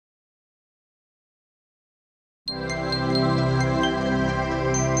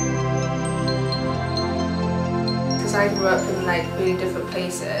I grew up in like really different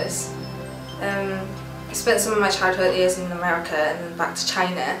places. I spent some of my childhood years in America and then back to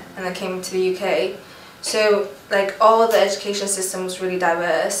China, and then came to the UK. So like all the education system was really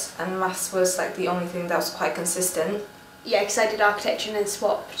diverse, and maths was like the only thing that was quite consistent. Yeah, because I did architecture and then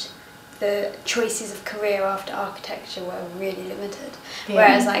swapped. The choices of career after architecture were really limited,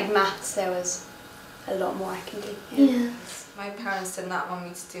 whereas like maths there was a lot more I can do. Yeah. My parents did not want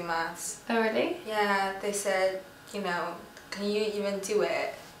me to do maths. Oh really? Yeah, they said, you know, can you even do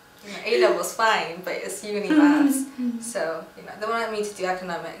it? You know, A-level's fine, but it's uni maths. So, you know, they wanted me to do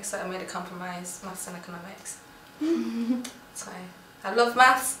economics, so I made a compromise, maths and economics. That's why I love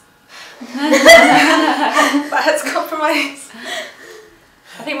maths. But I had to compromise.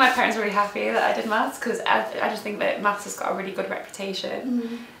 I think my parents were really happy that I did maths because I just think that maths has got a really good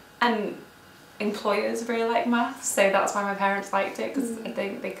reputation, and employers really like maths, so that's why my parents liked it, because I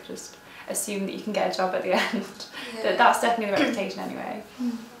think they could just assume that you can get a job at the end. Yeah. That's definitely the reputation anyway.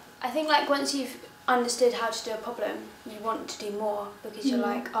 I think like once you've understood how to do a problem, you want to do more, because you're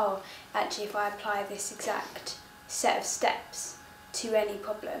like, oh, actually if I apply this exact set of steps to any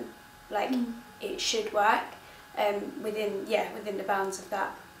problem, like it should work within the bounds of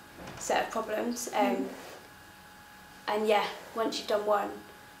that set of problems. And yeah, once you've done one,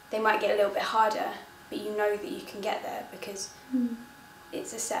 they might get a little bit harder, but you know that you can get there because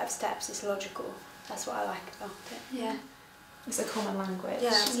it's a set of steps, it's logical. That's what I like about it. Yeah. It's a common language. Yeah,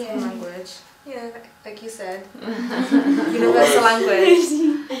 it's a common language. Yeah, like you said. Universal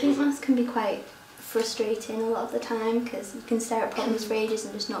language. I think maths can be quite frustrating a lot of the time because you can stare at problems for ages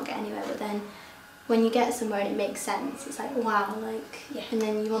and just not get anywhere, but then when you get somewhere and it makes sense, it's like wow, like, and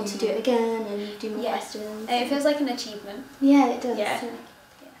then you want to do it again and do more questions. And it feels like an achievement. Yeah, it does. Yeah.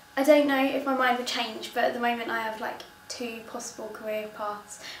 I don't know if my mind would change, but at the moment I have like 2 possible career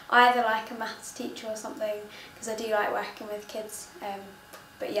paths. Either like a maths teacher or something, because I do like working with kids,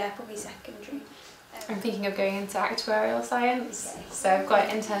 but yeah, probably secondary. I'm thinking of going into actuarial science, so I've got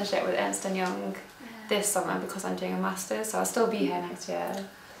an internship with Ernst & Young this summer because I'm doing a master's, so I'll still be here next year.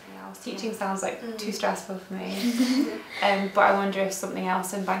 Teaching sounds like too stressful for me, but I wonder if something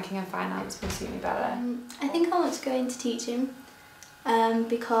else in banking and finance would suit me better. I think I want to go into teaching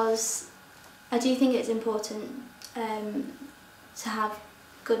because I do think it's important to have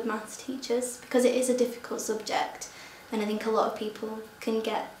good maths teachers, because it is a difficult subject, and I think a lot of people can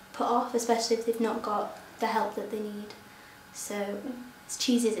get put off, especially if they've not got the help that they need. So as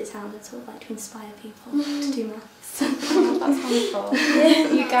cheesy as it sounds, I'd sort of like to inspire people to do maths. Oh, that's wonderful.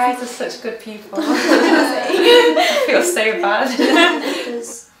 You guys are such good people. I feel so bad. It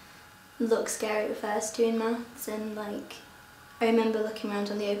does look scary at first doing maths, and like I remember looking around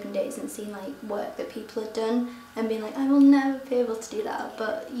on the open days and seeing like work that people had done and being like, I will never be able to do that,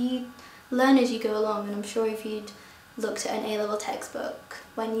 but you learn as you go along, and I'm sure if you'd looked at an A-level textbook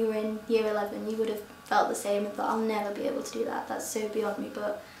when you were in year 11 you would have felt the same and thought, I'll never be able to do that, that's so beyond me.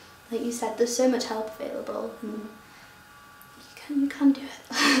 But like you said, there's so much help available and you can do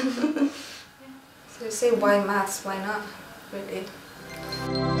it. So you say why maths, why not, really?